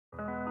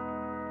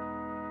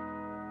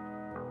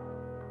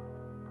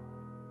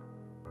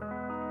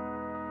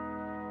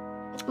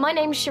My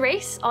name's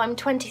Cherise. I'm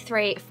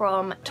 23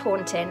 from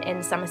Taunton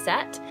in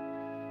Somerset.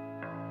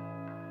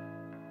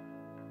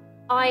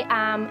 I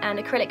am an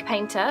acrylic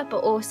painter, but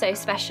also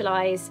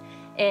specialise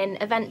in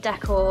event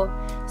decor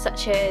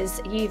such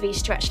as UV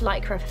stretch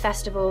lycra for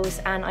festivals,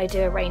 and I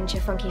do a range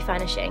of funky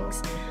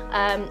furnishings.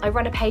 I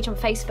run a page on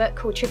Facebook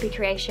called Trippy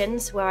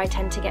Creations, where I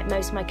tend to get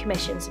most of my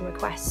commissions and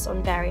requests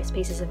on various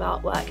pieces of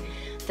artwork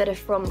that are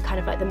from kind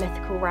of like the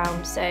mythical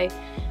realm. So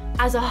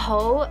as a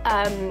whole,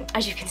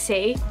 as you can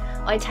see,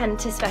 I tend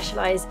to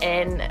specialise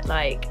in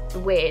like the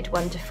weird,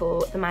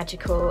 wonderful, the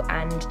magical,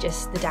 and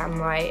just the damn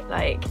right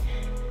like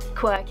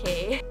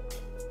quirky.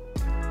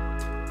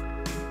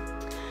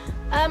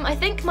 I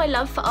think my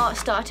love for art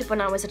started when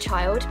I was a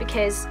child,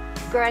 because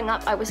growing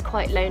up I was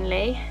quite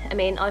lonely. I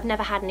mean, I've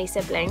never had any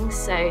siblings,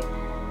 so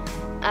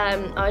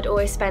I'd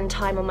always spend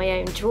time on my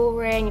own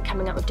drawing,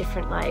 coming up with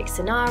different like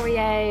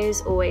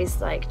scenarios,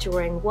 always like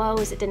drawing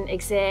worlds that didn't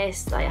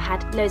exist. Like, I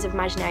had loads of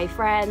imaginary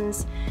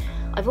friends.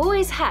 I've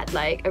always had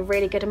like a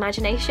really good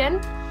imagination,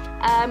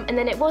 and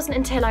then it wasn't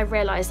until I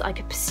realised I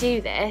could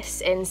pursue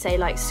this in, say,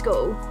 like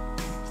school,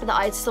 that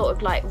I'd sort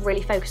of like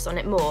really focused on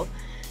it more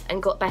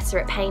and got better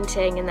at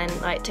painting, and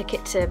then like took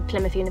it to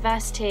Plymouth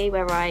University,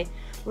 where I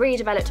really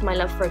developed my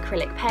love for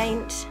acrylic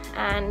paint.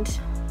 And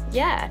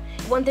yeah,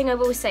 one thing I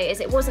will say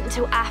is it wasn't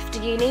until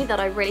after uni that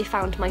I really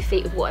found my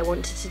feet with what I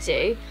wanted to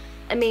do.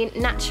 I mean,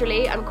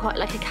 naturally I'm quite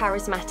like a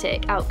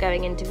charismatic,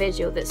 outgoing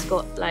individual that's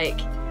got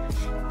like,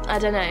 I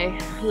don't know,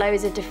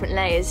 loads of different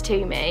layers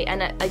to me,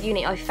 and at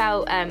uni I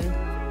felt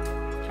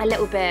a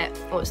little bit,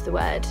 what's the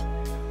word,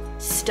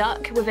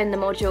 stuck within the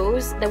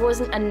modules. There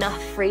wasn't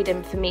enough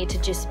freedom for me to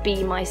just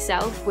be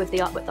myself with the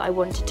artwork that I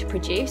wanted to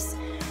produce.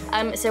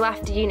 So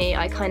after uni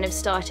I kind of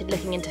started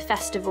looking into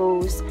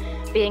festivals,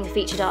 being a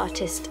featured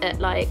artist at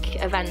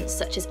like events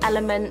such as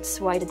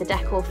Elements, where I did the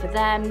decor for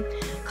them,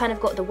 kind of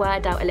got the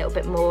word out a little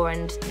bit more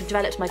and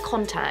developed my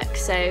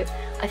contacts. So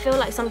I feel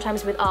like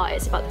sometimes with art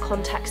it's about the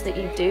contacts that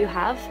you do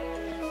have,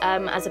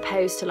 as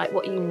opposed to like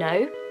what you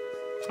know.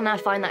 And I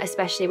find that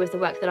especially with the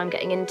work that I'm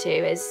getting into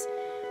is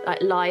like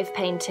live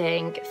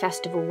painting,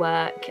 festival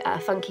work,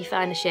 funky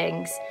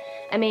furnishings.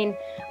 I mean,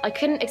 I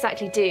couldn't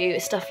exactly do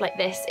stuff like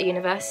this at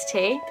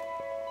university.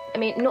 I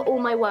mean, not all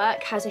my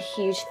work has a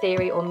huge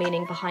theory or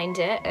meaning behind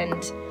it,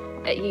 and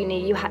at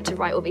uni you had to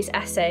write all these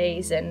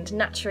essays, and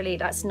naturally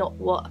that's not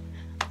what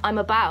I'm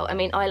about. I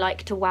mean, I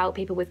like to wow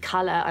people with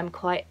colour. I'm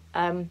quite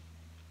an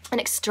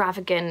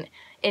extravagant,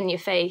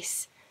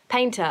 in-your-face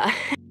painter.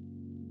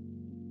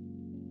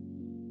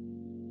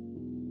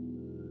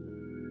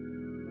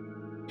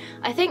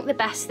 I think the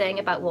best thing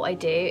about what I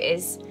do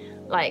is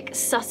like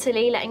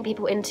subtly letting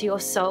people into your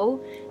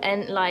soul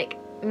and like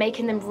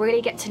making them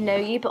really get to know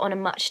you, but on a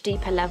much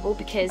deeper level.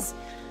 Because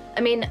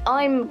I mean,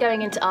 I'm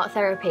going into art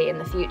therapy in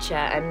the future,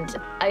 and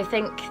I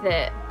think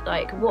that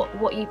like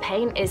what you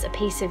paint is a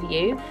piece of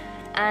you,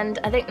 and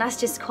I think that's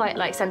just quite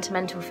like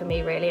sentimental for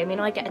me, really. I mean,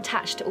 I get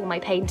attached to all my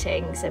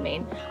paintings. I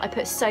mean, I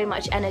put so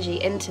much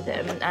energy into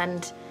them,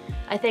 and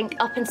I think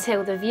up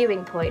until the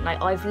viewing point,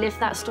 like I've lived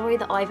that story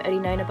that I've only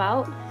known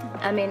about.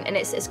 I mean, and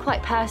it's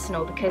quite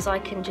personal, because I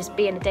can just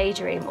be in a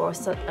daydream or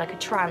like a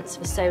trance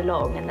for so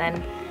long, and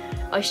then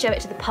I show it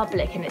to the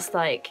public and it's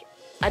like,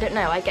 I don't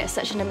know, I get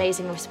such an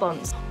amazing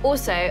response.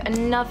 Also,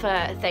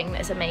 another thing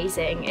that's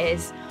amazing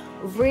is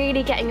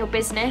really getting your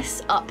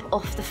business up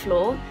off the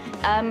floor.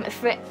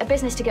 For a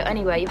business to go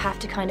anywhere, you have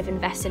to kind of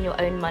invest in your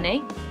own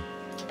money.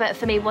 But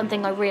for me, one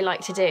thing I really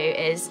like to do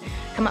is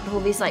come up with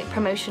all these like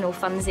promotional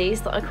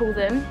funsies that I call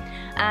them.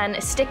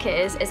 And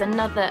stickers is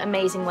another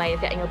amazing way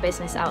of getting your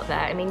business out there.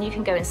 I mean, you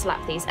can go and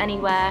slap these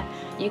anywhere.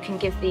 You can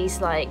give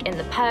these like in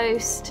the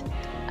post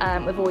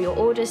with all your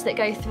orders that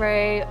go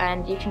through,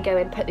 and you can go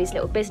and put these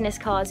little business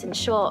cards in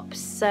shops.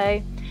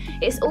 So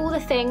it's all the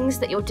things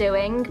that you're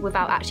doing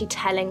without actually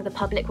telling the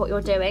public what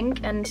you're doing.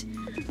 And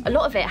a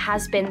lot of it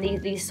has been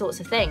these sorts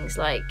of things,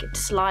 like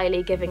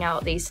slyly giving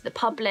out these to the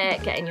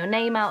public, getting your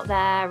name out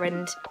there.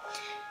 And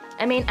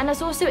I mean, and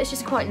it's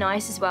just quite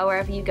nice as well,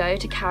 wherever you go,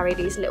 to carry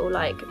these little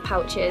like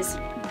pouches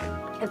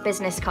of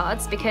business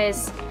cards,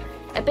 because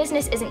a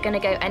business isn't going to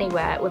go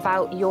anywhere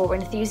without your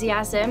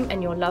enthusiasm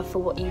and your love for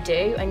what you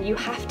do. And you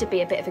have to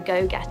be a bit of a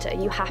go-getter.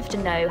 You have to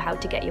know how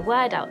to get your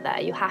word out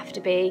there. You have to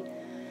be,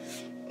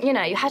 you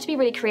know, you have to be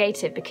really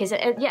creative, because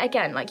yet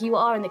again, like, you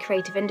are in the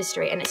creative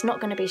industry and it's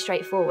not going to be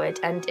straightforward.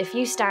 And if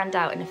you stand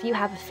out and if you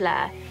have a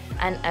flair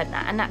and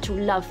a natural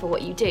love for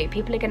what you do,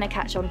 people are going to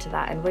catch on to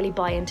that and really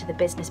buy into the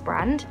business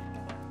brand.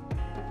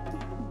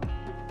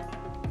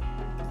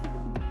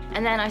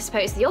 And then I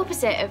suppose the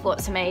opposite of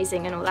what's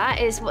amazing and all that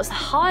is what's the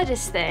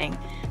hardest thing.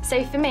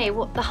 So for me,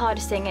 what the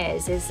hardest thing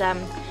is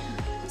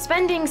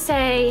spending,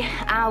 say,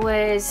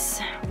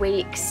 hours,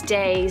 weeks,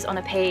 days on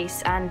a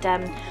piece, and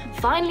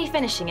finally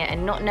finishing it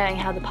and not knowing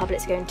how the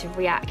public's going to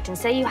react. And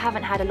say you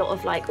haven't had a lot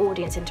of like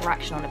audience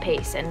interaction on a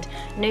piece and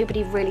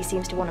nobody really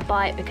seems to want to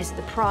buy it because of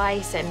the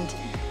price. And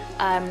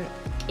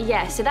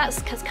yeah, so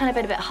that's kind of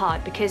been a bit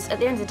hard, because at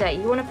the end of the day,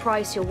 you want to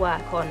price your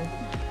work on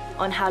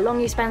on how long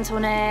you spent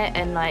on it,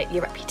 and like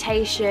your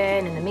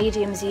reputation and the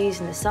mediums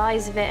used and the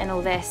size of it and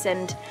all this.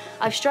 And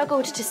I've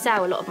struggled to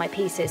sell a lot of my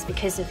pieces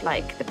because of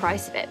like the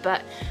price of it,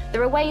 but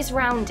there are ways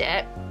around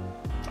it.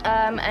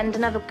 And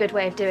another good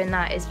way of doing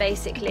that is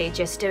basically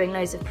just doing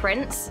loads of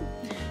prints.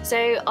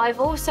 So I've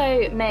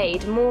also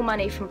made more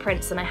money from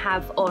prints than I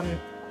have on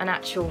an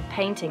actual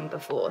painting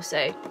before.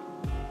 So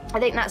I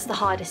think that's the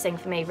hardest thing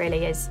for me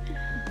really, is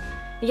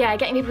yeah,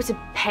 getting people to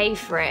pay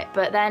for it.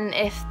 But then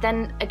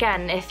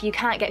if you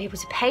can't get people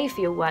to pay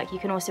for your work, you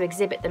can also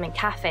exhibit them in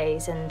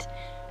cafes and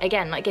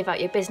again, like give out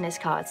your business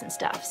cards and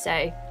stuff.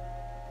 So,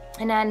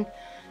 and then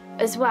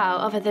as well,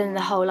 other than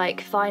the whole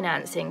like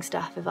financing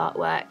stuff of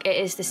artwork, it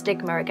is the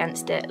stigma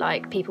against it,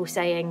 like people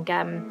saying,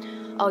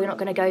 oh, you're not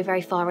going to go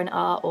very far in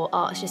art, or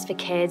art's just for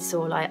kids,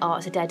 or like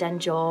art's a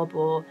dead-end job,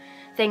 or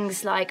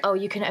things like, oh,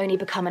 you can only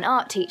become an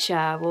art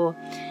teacher, or,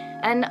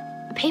 and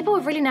people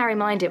are really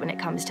narrow-minded when it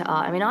comes to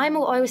art. I mean, I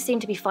always seem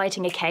to be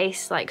fighting a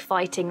case, like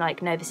fighting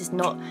like, no, this is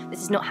not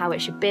how it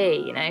should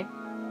be, you know.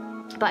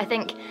 But I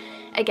think,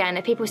 again,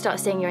 if people start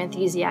seeing your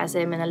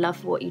enthusiasm and a love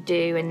for what you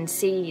do and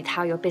see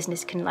how your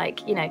business can,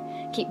 like, you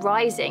know, keep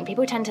rising,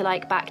 people tend to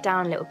like back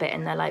down a little bit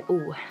and they're like,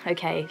 oh,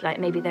 okay, like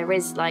maybe there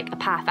is like a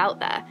path out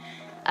there.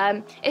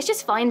 It's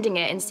just finding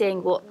it and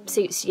seeing what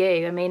suits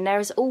you. I mean,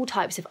 there's all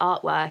types of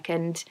artwork,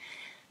 and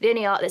the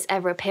only art that's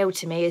ever appealed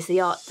to me is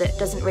the art that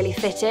doesn't really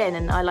fit in,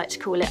 and I like to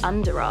call it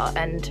under art.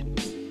 And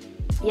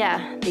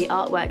yeah, the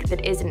artwork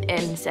that isn't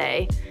in,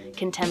 say,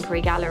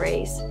 contemporary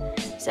galleries.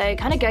 So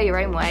kind of go your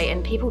own way,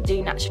 and people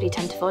do naturally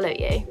tend to follow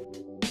you.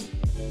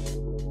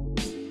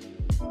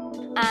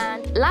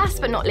 And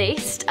last but not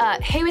least,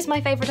 who is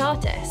my favourite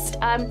artist?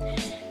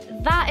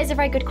 That is a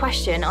very good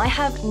question. I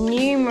have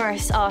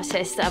numerous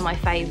artists that are my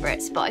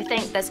favourites, but I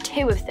think there's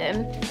two of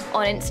them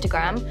on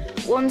Instagram.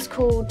 One's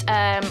called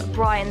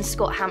Brian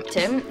Scott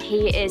Hampton.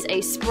 He is a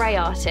spray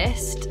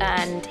artist,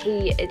 and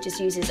he just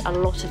uses a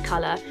lot of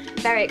colour.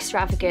 Very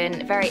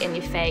extravagant, very in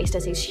your face,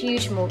 does these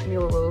huge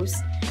murals.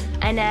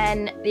 And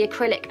then the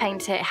acrylic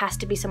painter, it has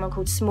to be someone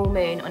called Small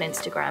Moon on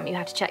Instagram. You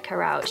have to check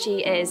her out.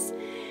 She is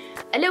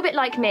a little bit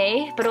like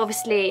me, but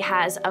obviously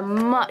has a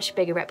much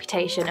bigger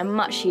reputation, a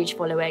much huge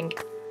following.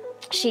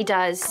 She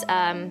does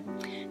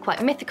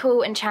quite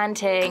mythical,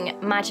 enchanting,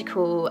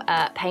 magical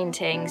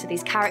paintings of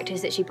these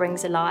characters that she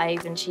brings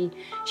alive, and she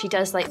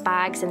does like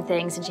bags and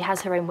things, and she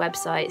has her own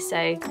website,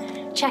 so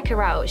check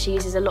her out. She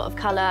uses a lot of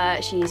colour,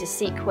 she uses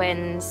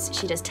sequins,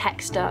 she does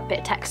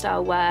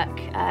textile work.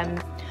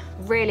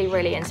 Really,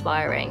 really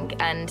inspiring.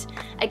 And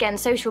again,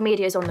 social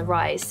media is on the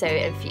rise, so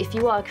if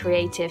you are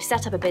creative,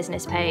 set up a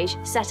business page,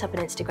 set up an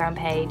Instagram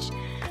page,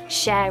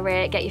 share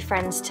it, get your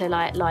friends to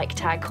like,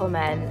 tag,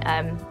 comment.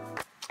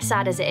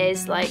 Sad as it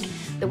is, like,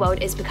 the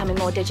world is becoming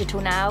more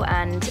digital now,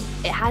 and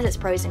it has its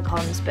pros and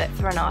cons, but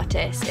for an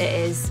artist, it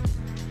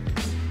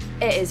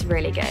is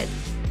really good.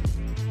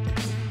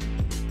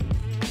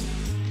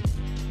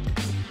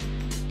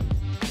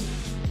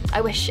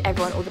 I wish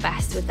everyone all the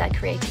best with their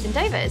creative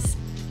endeavours.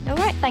 All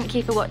right, thank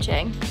you for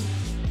watching.